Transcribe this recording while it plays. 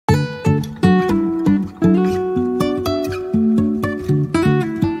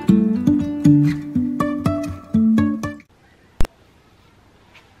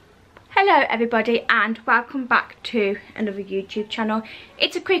everybody, and welcome back to another YouTube channel.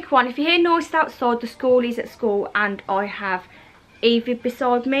 It's a quick one. If you hear noises outside, the school is at school and I have Eevee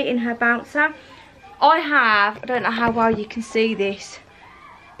beside me in her bouncer. I don't know how well you can see this,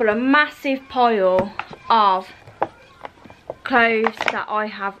 but a massive pile of clothes that I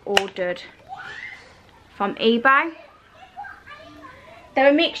have ordered from eBay.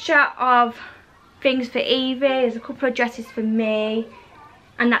 They're a mixture of things for Eevee, there's a couple of dresses for me,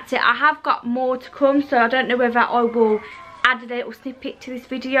 and that's it. I have got more to come, so I don't know whether I will add a little snippet to this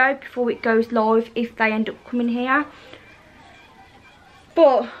video before it goes live if they end up coming here.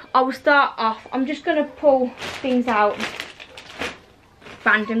 But I will start off, I'm just going to pull things out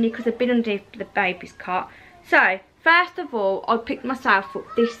randomly because I've been underneath the baby's cot. So first of all, I picked myself up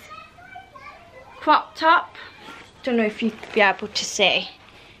this crop top. Don't know if you'd be able to see,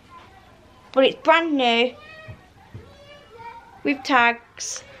 but it's brand new with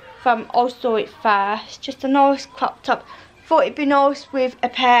tags from I Saw It First. Just a nice crop top. Thought it'd be nice with a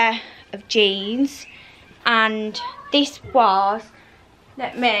pair of jeans, and this was,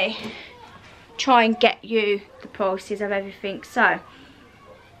 let me try and get you the prices of everything. So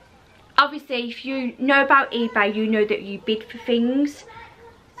obviously if you know about eBay, you know that you bid for things.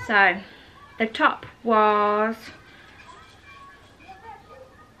 So the top was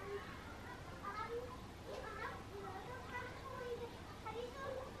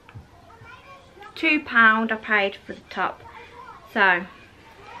 £2 I paid for the top. So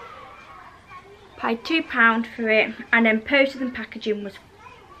paid £2 for it, and then postage and packaging was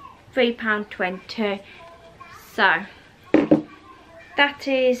 £3.20. So that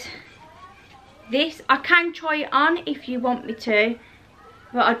is this. I can try it on if you want me to,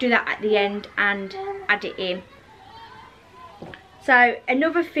 but I'll do that at the end and add it in. So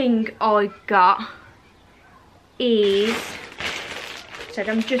another thing I got is, so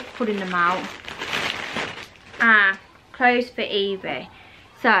I'm just putting them out. Clothes for Eevee.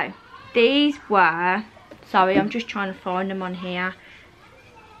 So these were, sorry, I'm just trying to find them on here.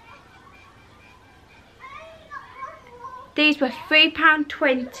 These were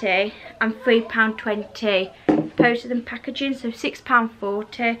 £3.20 and £3.20 postage and packaging, so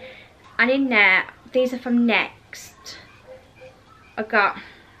 £6.40. And in there, these are from Next. I got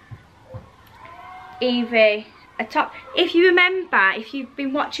Eevee a top. If you remember, if you've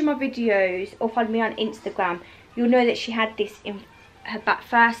been watching my videos or followed me on Instagram, you'll know that she had this in her back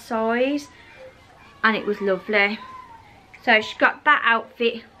first size, and it was lovely. So she got that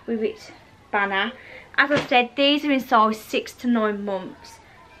outfit with its banner. As I said, these are in size 6 to 9 months,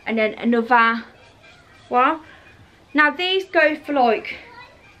 and then another, well, now these go for like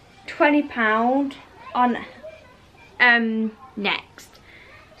 £20 on Next.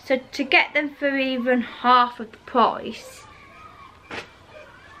 So to get them for even half of the price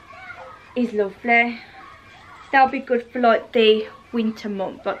is lovely. They'll be good for like the winter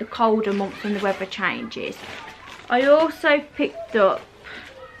month, like the colder months when the weather changes. I also picked up,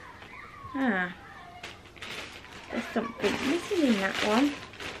 there's something missing in that one.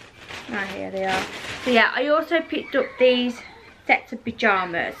 Here they are. So yeah, I also picked up these sets of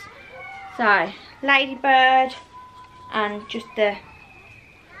pyjamas. So ladybird and just the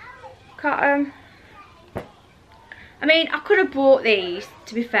cotton. I mean, I could have bought these,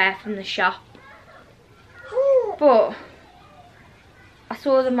 to be fair, from the shop, but I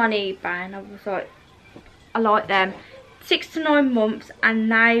saw them on eBay and I was like, I like them. 6 to 9 months,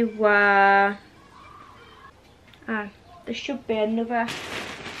 and they were, there should be another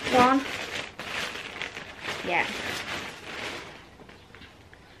one, yeah,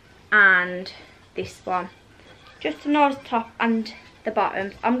 and this one, just a nice top and the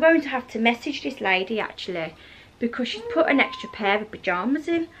bottoms. I'm going to have to message this lady actually, because she's put an extra pair of pyjamas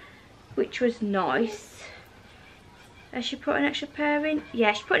in, which was nice. Has she put an extra pair in?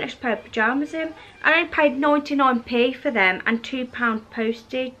 Yeah, she put an extra pair of pyjamas in. I only paid 99p for them and £2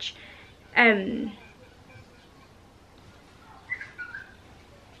 postage.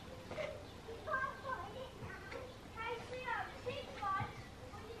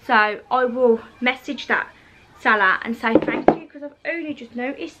 So I will message that seller and say thank you, because I've only just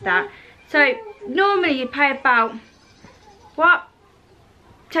noticed that. So normally you pay about, what,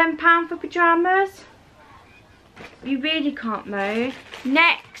 £10 for pyjamas? You really can't move.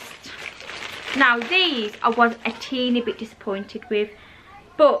 Next, now these I was a teeny bit disappointed with,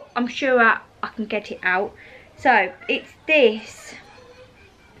 but I'm sure I can get it out. So it's this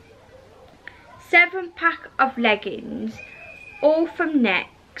 7-pack of leggings, all from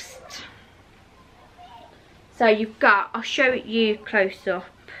Next. So you've got, I'll show it you close up,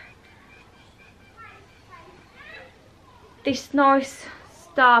 this nice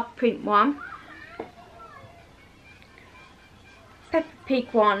star print one. Peppa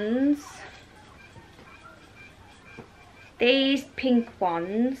Pig ones. These pink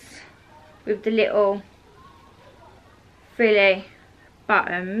ones with the little frilly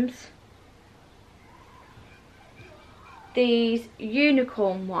bottoms. These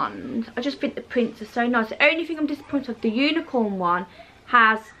unicorn ones. I just think the prints are so nice. The only thing I'm disappointed of, the unicorn one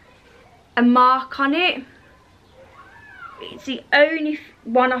has a mark on it. It's the only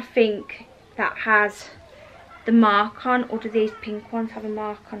one I think that has the mark on. Or do these pink ones have a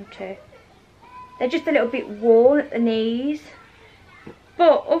mark on too? They're just a little bit worn at the knees.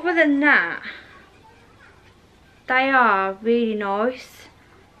 But other than that, they are really nice.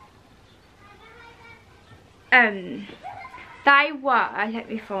 They were, let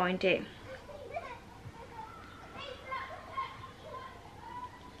me find it.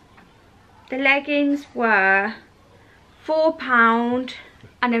 The leggings were £4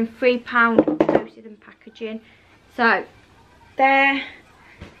 and then £3 postage and packaging. So there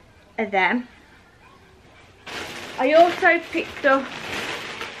are them. I also picked up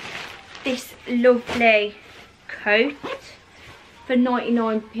this lovely coat for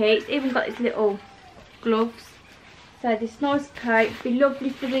 99p. It's even got these little gloves. So this nice coat would be lovely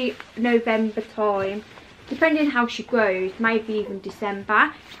for the November time, depending on how she grows, maybe even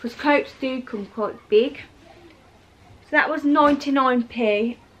December, because coats do come quite big. So that was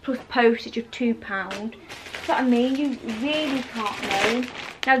 99p plus postage of £2. That's what I mean, you really can't know.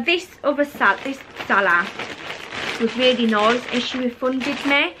 Now this other seller was really nice, and she refunded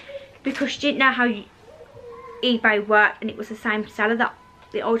me because she didn't know how eBay worked, and it was the same seller that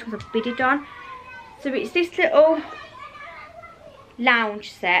the items I bidded on. So it's this little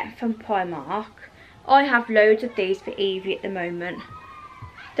lounge set from Primark. I have loads of these for Eevee at the moment.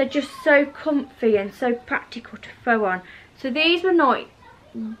 They're just so comfy and so practical to throw on. So these were like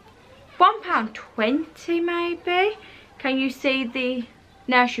 £1.20 maybe. Can you see the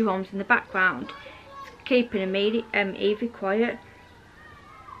nursery rhymes in the background? It's keeping Eevee quiet.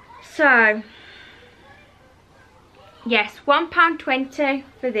 So yes, £1.20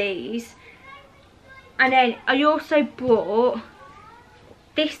 for these. And then I also bought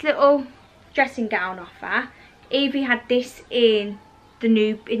this little dressing gown off her. Eevee had this in the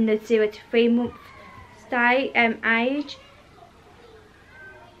 0 to 3 month age.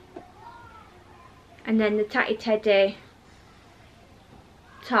 And then the Tatty Teddy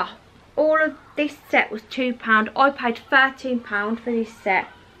top. All of this set was £2. I paid £13 for this set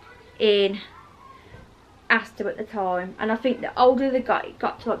in Asda at the time. And I think the older they got, it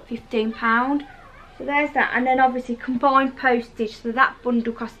got to like £15. So there's that, and then obviously combined postage, so that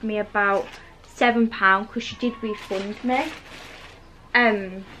bundle cost me about £7 because she did refund me.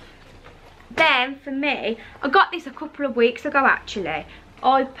 Then for me, I got this a couple of weeks ago actually.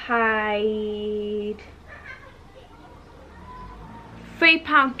 I paid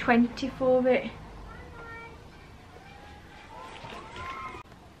 £3.20 for it.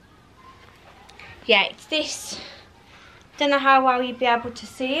 Yeah, it's this. Don't know how well you'd be able to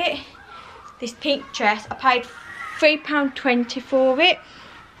see it. This pink dress, I paid £3.20 for it.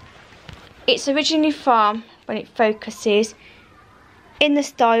 It's originally from, when it focuses, In the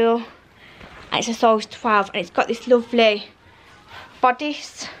Style, and it's a size 12, and it's got this lovely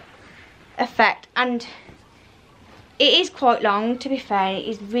bodice effect, and it is quite long to be fair. It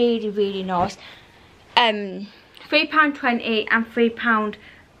is really, really nice. £3.20 and £3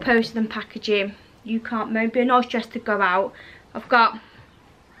 postage and packaging. You can't moan. Be a nice dress to go out. I've got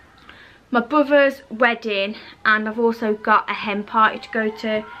my brother's wedding, and I've also got a hen party to go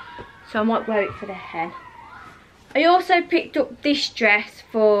to, so I might wear it for the hen. I also picked up this dress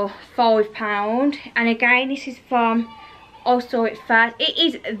for £5, and again this is from, I saw it first. It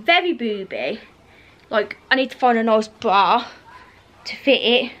is very booby, like I need to find a nice bra to fit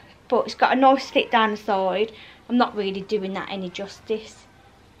it, but it's got a nice fit down the side. I'm not really doing that any justice.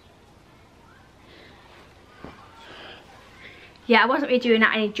 Yeah, I wasn't really doing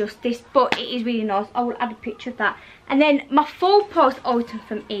that any justice, but it is really nice. I will add a picture of that. And then my full price item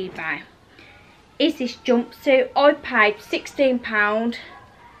from eBay is this jumpsuit. I paid £16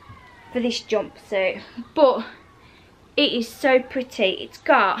 for this jumpsuit, but it is so pretty. It's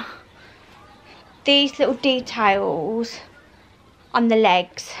got these little details on the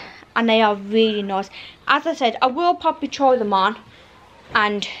legs, and they are really nice. As I said, I will probably try them on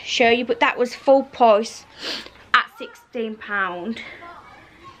and show you, but that was full price at £16.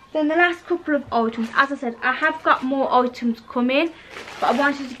 Then the last couple of items, as I said, I have got more items coming, but I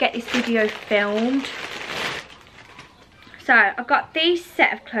wanted to get this video filmed. So I got these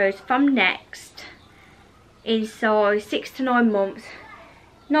set of clothes from Next in size 6 to 9 months.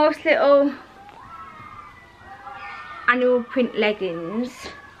 nice little animal print leggings.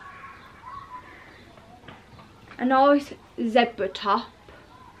 A nice zebra top.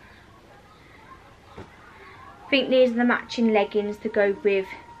 I think these are the matching leggings to go with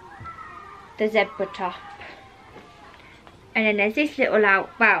the zebra top. And then there's this little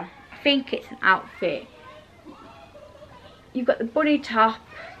I think it's an outfit. You've got the bunny top.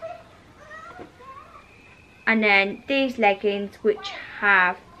 And then these leggings which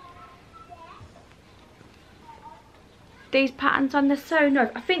have these patterns on. They're so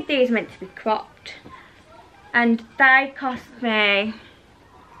nice. I think these are meant to be cropped. And they cost me,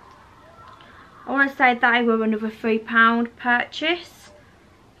 I want to say they were another £3 purchase.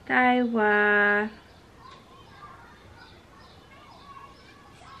 They were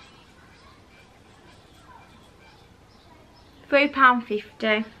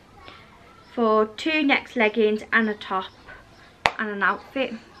 £3.50 for 2 neck leggings and a top and an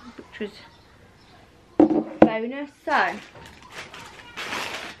outfit, which was bonus. So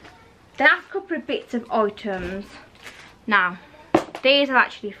the last couple of bits of items. Now these are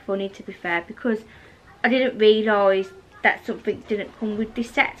actually funny, to be fair, because I didn't realise that something didn't come with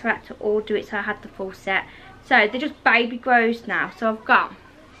this set, so I had to order it, so I had the full set. So they're just baby grows now. So I've got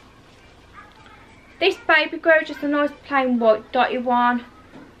this baby grow, just a nice plain white dotty one.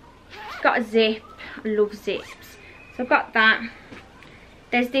 It's got a zip. I love zips. So I've got that.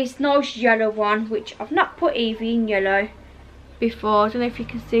 There's this nice yellow one, which I've not put Eevee in yellow before. I don't know if you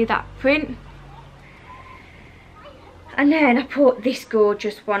can see that print. And then I put this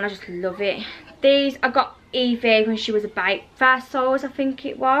gorgeous one. I just love it. These I got Eevee when she was a baby, first size I think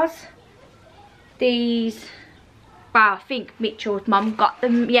it was. These, well, I think Mitchell's mum got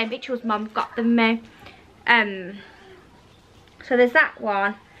them. Yeah, Mitchell's mum got them me. So there's that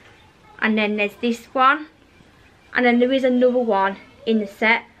one, and then there's this one, and then there is another one in the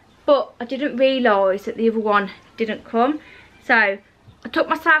set, but I didn't realise that the other one didn't come. So I took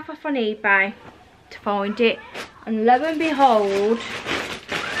myself off on eBay to find it, and lo and behold,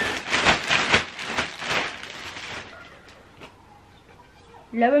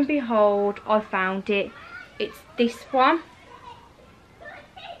 I found it. It's this one.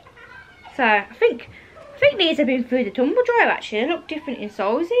 So I think these have been through the tumble dryer actually. They look different in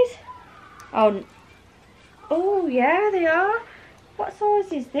sizes. Oh yeah, they are. What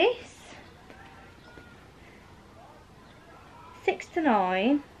size is this? 6 to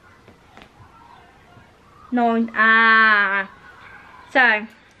 9. 9. So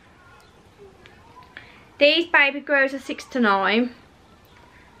these baby grows are 6 to 9.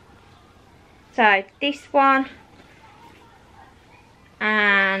 So this one,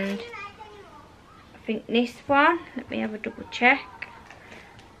 and I think this one, let me have a double check.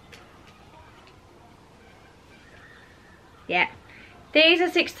 Yeah, these are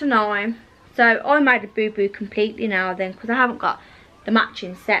 6 to 9. So I made a boo-boo completely now then, because I haven't got the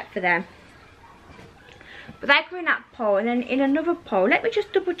matching set for them. But they go in that pile, and then in another pile, let me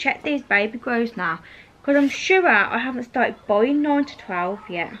just double check these baby grows now, because I'm sure I haven't started buying 9 to 12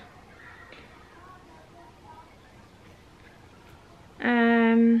 yet.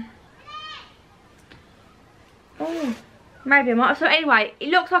 Oh, maybe I might. So anyway, it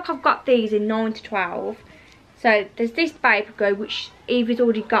looks like I've got these in 9 to 12. So there's this baby grow which Eve's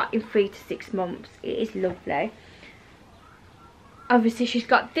already got in 3 to 6 months. It is lovely. Obviously she's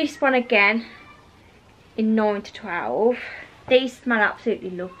got this one again in 9 to 12. These smell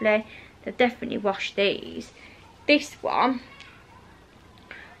absolutely lovely. They've definitely washed these. This one,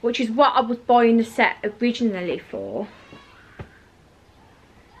 which is what I was buying the set originally for.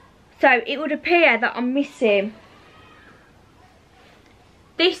 So it would appear that I'm missing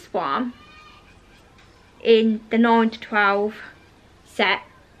this one in the 9 to 12 set,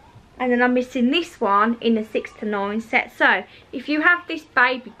 and then I'm missing this one in the 6 to 9 set. So if you have this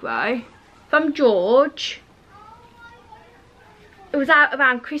baby grow from George, it was out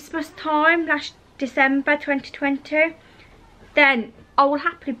around Christmas time last December 2020, then I will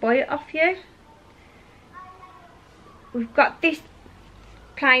happily buy it off you. We've got this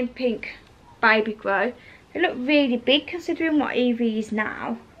plain pink baby grow. They look really big considering what Eevee is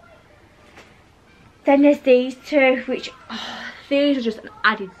now. Then there's these two, which these are just an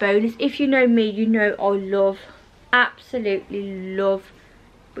added bonus. If you know me, you know I love, absolutely love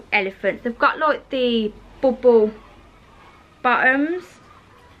elephants. They've got like the bubble bottoms.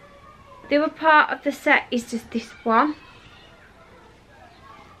 The other part of the set is just this one,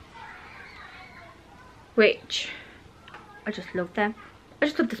 which I just love them. I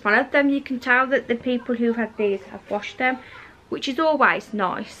just love the smell of them. You can tell that the people who've had these have washed them, which is always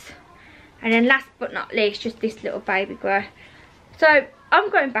nice. And then last but not least, just this little baby grow. So I'm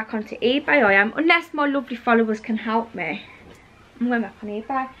going back onto eBay, I am, unless my lovely followers can help me. I'm going back on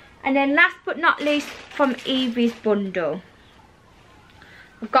eBay. And then last but not least, from Eevee's bundle,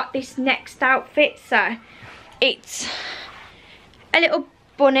 I've got this next outfit. So it's a little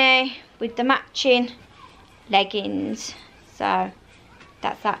bunny with the matching leggings. So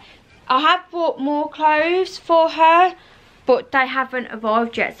that's that. I have bought more clothes for her, but they haven't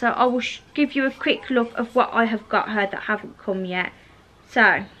arrived yet. So I will give you a quick look of what I have got her that haven't come yet.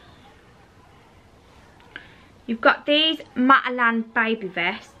 So you've got these Matalan baby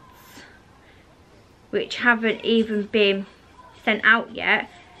vests, which haven't even been sent out yet,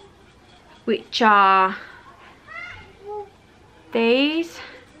 which are these.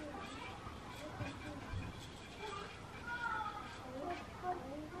 You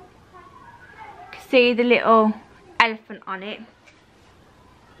can see the little elephant on it.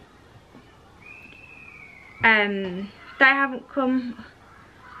 They haven't come.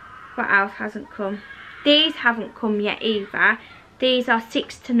 What else hasn't come? These haven't come yet either. These are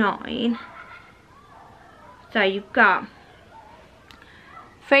 6 to 9. So you've got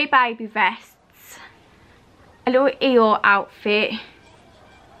 3 baby vests, a little Eeyore outfit,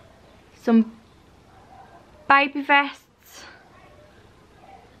 some baby vests,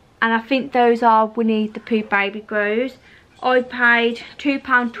 and I think those are Winnie the Pooh baby grows. I paid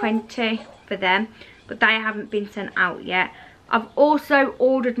 £2.20 for them, but they haven't been sent out yet. I've also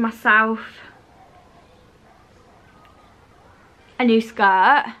ordered myself a new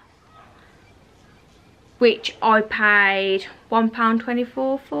skirt, which I paid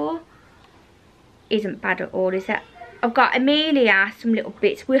 £1.24 for. Isn't bad at all, is it? I've got Amelia some little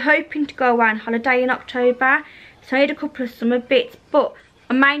bits. We're hoping to go away on holiday in October, so I need a couple of summer bits, but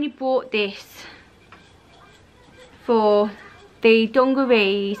I mainly bought this for the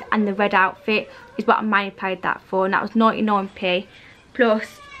dungarees, and the red outfit is what I mainly paid that for, and that was 99p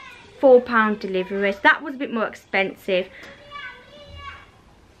plus £4 delivery, so that was a bit more expensive.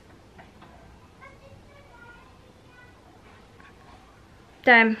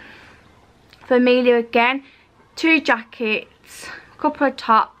 Then for Amelia again, 2 jackets, a couple of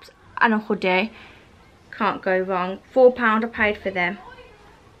tops and a hoodie. Can't go wrong. £4 I paid for them.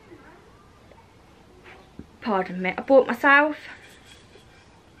 Pardon me. I bought myself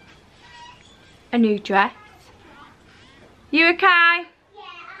a new dress. You okay? Yeah, I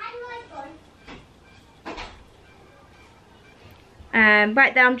like one.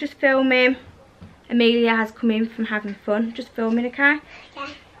 Right there, I'm just filming. Amelia has come in from having fun. Just filming, okay? Yeah.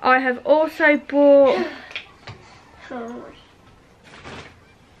 I have also bought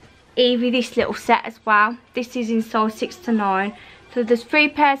Eevee this little set as well. This is in size 6 to 9. So there's 3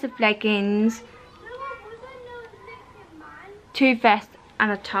 pairs of leggings, 2 vests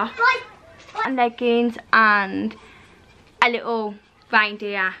and a top, and leggings and a little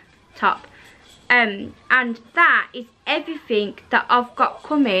reindeer top. And that is everything that I've got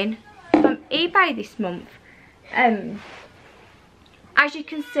coming from eBay this month. As you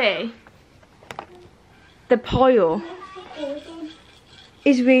can see, the pile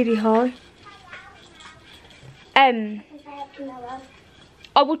is really high. I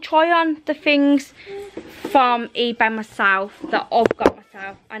will try on the things from eBay myself that I've got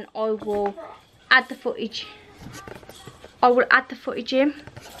myself, and I will add the footage. I will add the footage in.